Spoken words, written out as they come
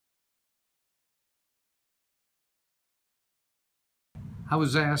I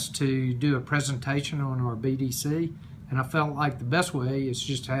was asked to do a presentation on our BDC, and I felt like the best way is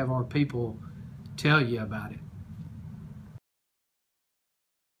just to have our people tell you about it.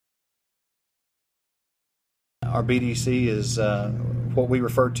 Our BDC is what we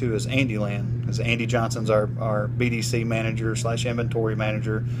refer to as Andyland, because Andy Johnson's our BDC manager / inventory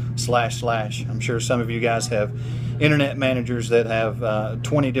manager / I'm sure some of you guys have internet managers that have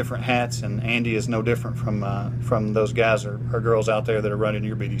 20 different hats, and Andy is no different from those guys or girls out there that are running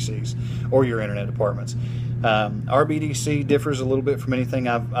your BDCs or your internet departments. Our BDC differs a little bit from anything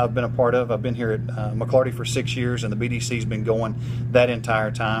I've been a part of. I've been here at McLarty for 6 years, and the BDC's been going that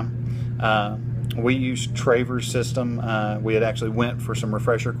entire time. We use Traver's system. We had actually went for some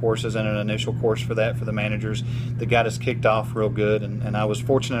refresher courses and an initial course for that for the managers that got us kicked off real good, and I was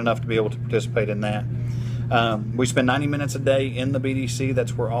fortunate enough to be able to participate in that. We spend 90 minutes a day in the BDC.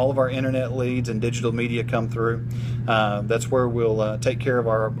 That's where all of our internet leads and digital media come through. That's where we'll take care of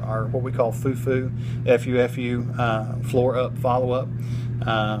our what we call FUFU, FUFU, floor up follow-up.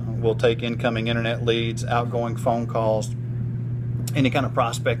 We'll take incoming internet leads, outgoing phone calls, any kind of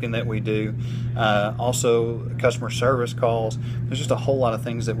prospecting that we do, also customer service calls. There's just a whole lot of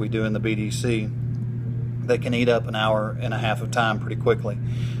things that we do in the BDC that can eat up an hour and a half of time pretty quickly.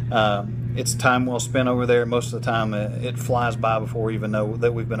 It's time well spent over there. Most of the time it flies by before we even know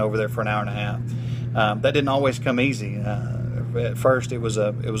that we've been over there for an hour and a half. That didn't always come easy. At first it was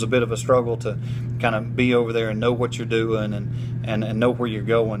a bit of a struggle to kind of be over there and know what you're doing and know where you're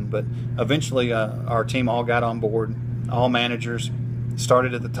going, but eventually our team all got on board. All managers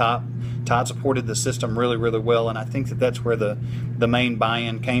started at the top. Todd supported the system really, really well, and I think that's where the main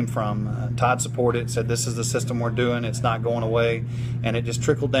buy-in came from. Todd supported it, said this is the system we're doing, it's not going away, and it just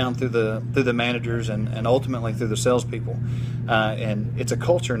trickled down through the managers and ultimately through the salespeople. And it's a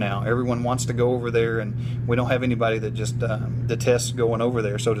culture now. Everyone wants to go over there, and we don't have anybody that just detests going over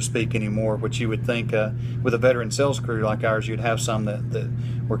there, so to speak, anymore, which you would think with a veteran sales crew like ours, you'd have some that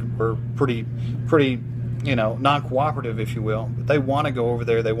were pretty non-cooperative, if you will. But they want to go over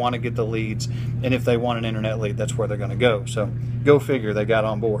there, they want to get the leads, and if they want an internet lead, that's where they're going to go. So go figure, they got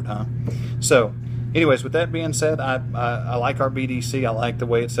on board, huh? So anyways, with that being said, I like our BDC. I like the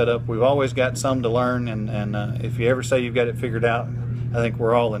way it's set up. We've always got some to learn, and if you ever say you've got it figured out, I think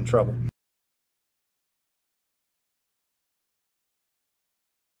we're all in trouble.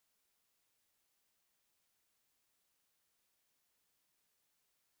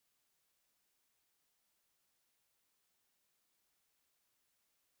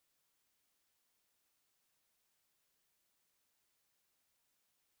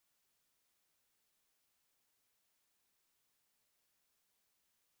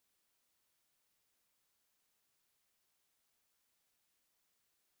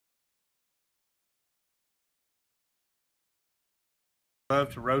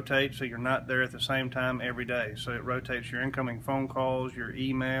 Love to rotate so you're not there at the same time every day. So it rotates your incoming phone calls, your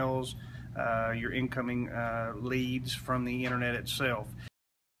emails, your incoming leads from the internet itself.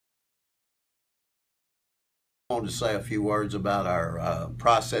 I wanted to say a few words about our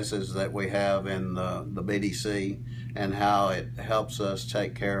processes that we have in the BDC and how it helps us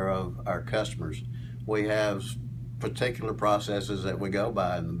take care of our customers. We have particular processes that we go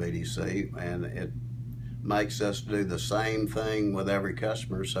by in the BDC, and it makes us do the same thing with every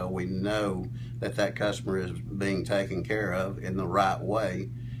customer, so we know that that customer is being taken care of in the right way,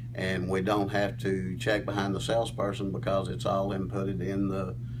 and we don't have to check behind the salesperson because it's all inputted in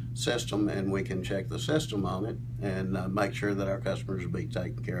the system, and we can check the system on it and make sure that our customers are being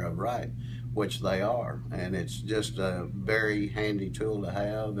taken care of right, which they are. And it's just a very handy tool to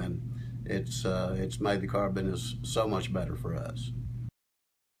have, and it's made the car business so much better for us.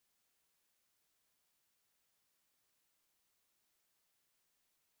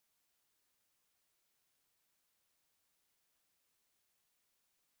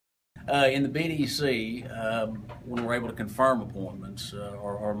 In the BDC, when we're able to confirm appointments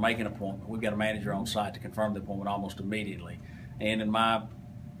or make an appointment, we've got a manager on site to confirm the appointment almost immediately. And in my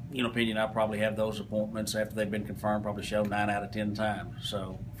opinion, I probably have those appointments after they've been confirmed probably show 9 out of 10 times.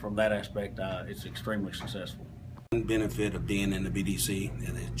 So from that aspect, it's extremely successful. One benefit of being in the BDC is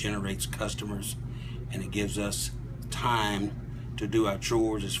it generates customers, and it gives us time to do our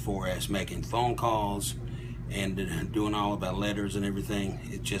chores as far as making phone calls and doing all of our letters and everything.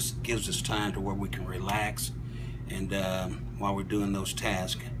 It just gives us time to where we can relax and while we're doing those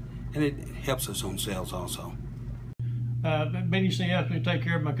tasks, and it helps us on sales also. BDC helps me take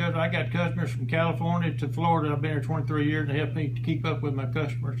care of my customers. I got customers from California to Florida. I've been here 23 years, and it helps me to keep up with my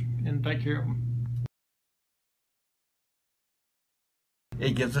customers and take care of them.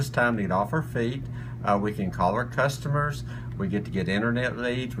 It gives us time to get off our feet, We can call our customers. We get to get internet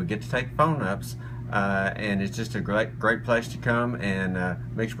leads. We get to take phone ups. And it's just a great place to come and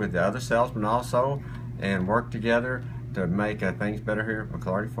mix with the other salesmen also and work together to make things better here at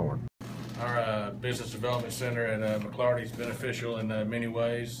McLarty Ford. Our business development center at McLarty is beneficial in many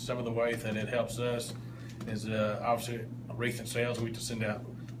ways. Some of the ways that it helps us is obviously wreath and sales. We get to send out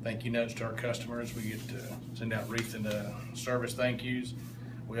thank you notes to our customers. We get to send out wreath and service thank yous.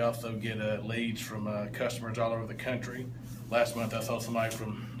 We also get leads from customers all over the country. Last month I saw somebody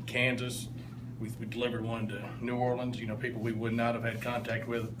from Kansas. We delivered one to New Orleans, you know, people we would not have had contact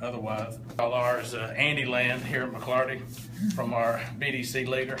with otherwise. All ours Andy Land here at McLarty from our BDC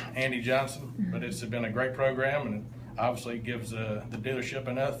leader, Andy Johnson. But it's been a great program, and obviously gives the dealership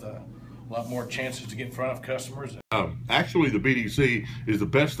and us a lot more chances to get in front of customers. Actually, the BDC is the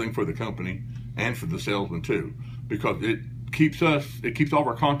best thing for the company and for the salesman too, because it keeps all of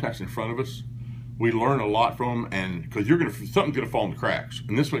our contacts in front of us. We learn a lot from them, and because something's gonna fall in the cracks,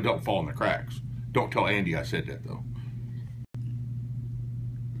 and this way don't fall in the cracks. Don't tell Andy I said that though.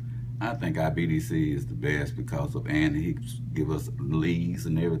 I think our BDC is the best because of Andy. He give us leads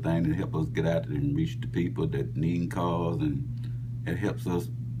and everything to help us get out there and reach the people that need cars, and it helps us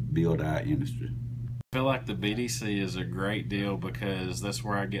build our industry. I feel like the BDC is a great deal because that's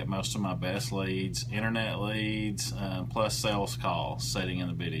where I get most of my best leads, internet leads, plus sales calls sitting in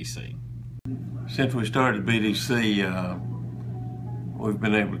the BDC. Since we started the BDC, we've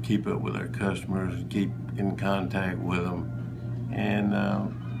been able to keep up with our customers and keep in contact with them. And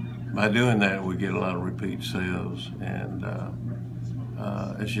by doing that, we get a lot of repeat sales. And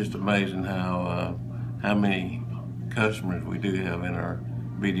it's just amazing how many customers we do have in our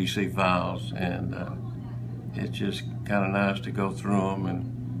BDC files. And it's just kind of nice to go through them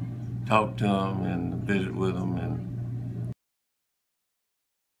and talk to them and visit with them. And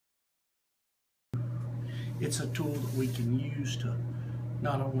it's a tool that we can use to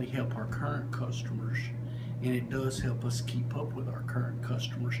not only help our current customers, and it does help us keep up with our current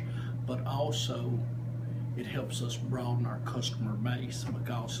customers, but also it helps us broaden our customer base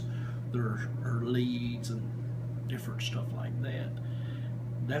because there are leads and different stuff like that.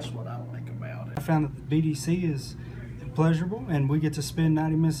 That's what I like about it. I found that the BDC is pleasurable, and we get to spend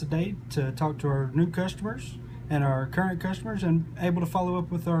 90 minutes a day to talk to our new customers and our current customers and able to follow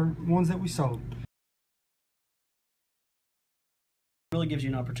up with our ones that we sold. It really gives you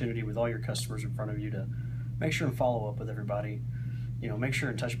an opportunity with all your customers in front of you to make sure and follow up with everybody. You know, make sure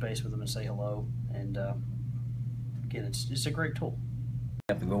and touch base with them and say hello. And again, it's a great tool.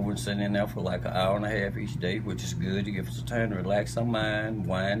 I have to go over and sit in there for like an hour and a half each day, which is good to give us a time to relax our mind,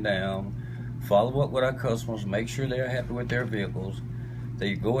 wind down, follow up with our customers, make sure they're happy with their vehicles.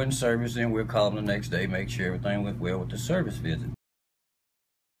 They go in service, and we'll call them the next day, make sure everything went well with the service visit.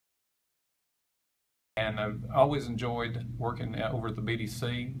 And I've always enjoyed working over at the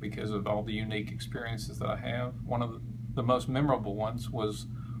BDC because of all the unique experiences that I have. One of the most memorable ones was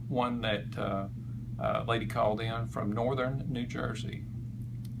one that a lady called in from northern New Jersey.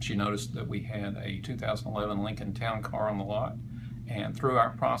 She noticed that we had a 2011 Lincoln Town Car on the lot, and through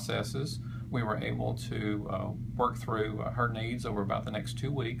our processes we were able to work through her needs over about the next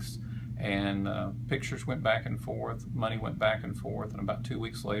 2 weeks, and pictures went back and forth, money went back and forth, and about 2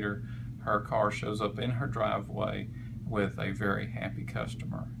 weeks later her car shows up in her driveway with a very happy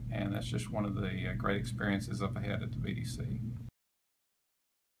customer. And that's just one of the great experiences I've had at the BDC.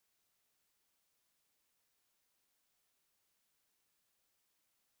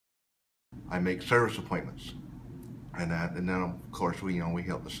 I make service appointments, and then of course we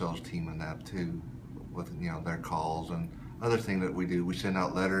help the sales team in that too, with their calls and other thing that we do. We send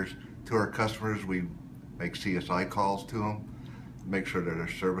out letters to our customers. We make CSI calls to them, make sure that their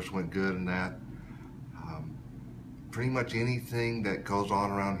service went good and that. Pretty much anything that goes on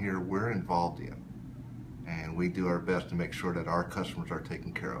around here we're involved in, and we do our best to make sure that our customers are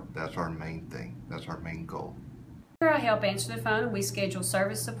taken care of. That's our main thing. That's our main goal. I help answer the phone. We schedule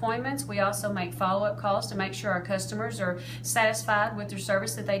service appointments. We also make follow-up calls to make sure our customers are satisfied with their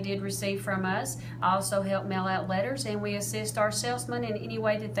service that they did receive from us. I also help mail out letters, and we assist our salesmen in any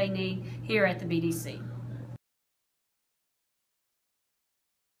way that they need here at the BDC.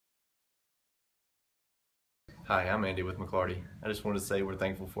 Hi, I'm Andy with McLarty. I just wanted to say we're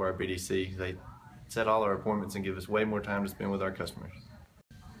thankful for our BDC. They set all our appointments and give us way more time to spend with our customers.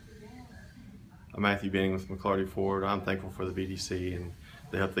 I'm Matthew Benning with McLarty Ford. I'm thankful for the BDC and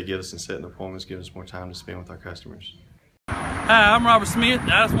the help they give us in setting appointments, give us more time to spend with our customers. Hi, I'm Robert Smith.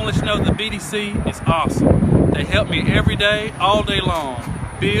 I just want to let you know the BDC is awesome. They help me every day, all day long.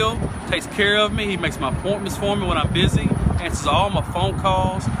 Bill takes care of me. He makes my appointments for me when I'm busy, answers all my phone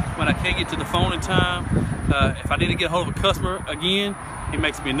calls when I can't get to the phone in time. If I need to get a hold of a customer again, he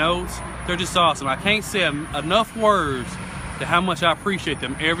makes me notes. They're just awesome. I can't say enough words to how much I appreciate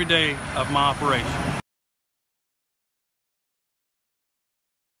them every day of my operation.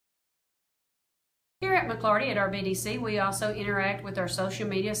 Here at McLarty at our BDC, we also interact with our social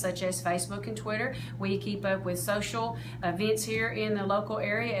media such as Facebook and Twitter. We keep up with social events here in the local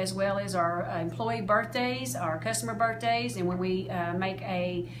area, as well as our employee birthdays, our customer birthdays, and when we make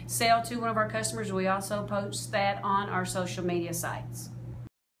a sale to one of our customers, we also post that on our social media sites.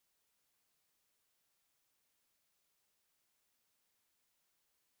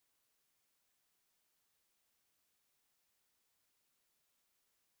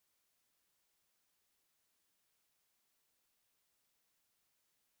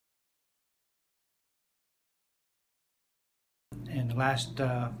 In the last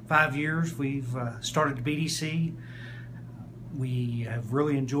 5 years, we've started the BDC. We have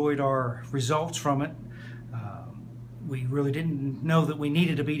really enjoyed our results from it. We really didn't know that we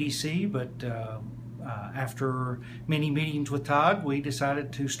needed a BDC, but after many meetings with Todd, we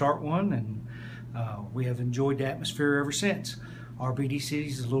decided to start one, and we have enjoyed the atmosphere ever since. Our BDC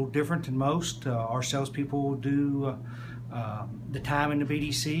is a little different than most. Our salespeople do the time in the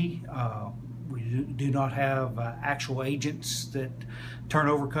BDC. We do not have actual agents that turn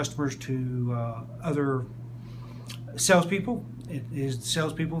over customers to other salespeople. It is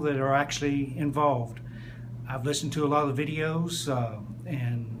salespeople that are actually involved. I've listened to a lot of the videos,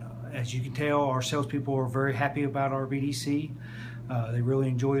 and as you can tell, our salespeople are very happy about our BDC. They really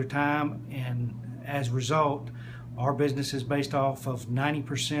enjoy their time, and as a result, our business is based off of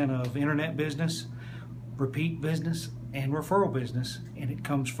 90% of internet business, repeat business, and referral business, and it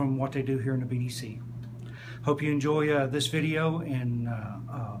comes from what they do here in the BDC. Hope you enjoy this video, and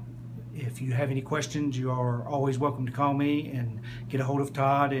if you have any questions, you are always welcome to call me and get a hold of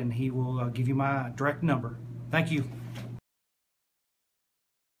Todd, and he will give you my direct number. Thank you.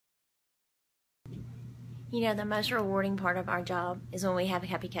 You know, the most rewarding part of our job is when we have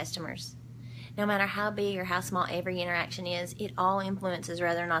happy customers. No matter how big or how small every interaction is, it all influences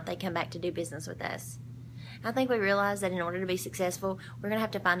whether or not they come back to do business with us. I think we realize that in order to be successful, we're going to have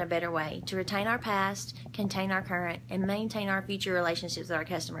to find a better way to retain our past, contain our current, and maintain our future relationships with our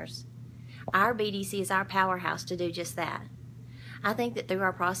customers. Our BDC is our powerhouse to do just that. I think that through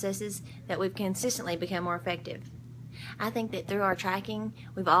our processes that we've consistently become more effective. I think that through our tracking,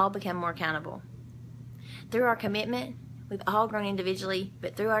 we've all become more accountable. Through our commitment, we've all grown individually,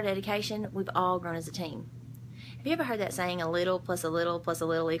 but through our dedication, we've all grown as a team. Have you ever heard that saying, a little plus a little plus a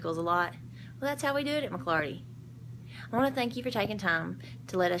little equals a lot? Well, that's how we do it at McLarty. I want to thank you for taking time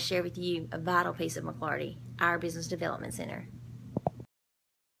to let us share with you a vital piece of McLarty, our Business Development Center.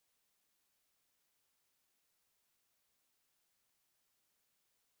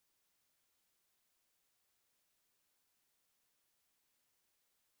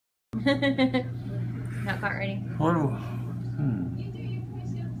 Not quite ready.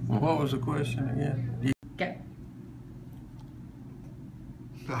 What was the question again? Okay.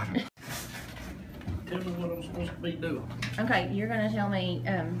 Tell me what I'm supposed to be doing. Okay, you're going to tell me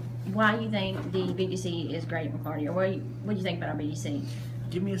why you think the BDC is great at McLarty, or what do you think about our BDC?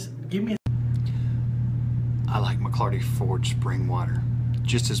 Give me a. I like McLarty Ford Spring Water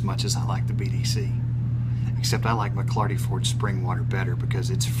just as much as I like the BDC. Except I like McLarty Ford Spring Water better because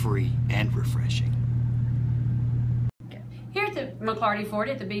it's free and refreshing. Here at the McLarty Ford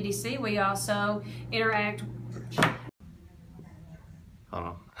at the BDC, we also interact. Hold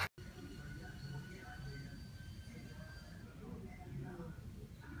on.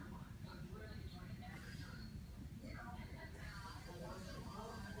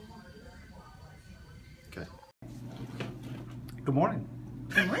 Good morning.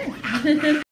 Good morning.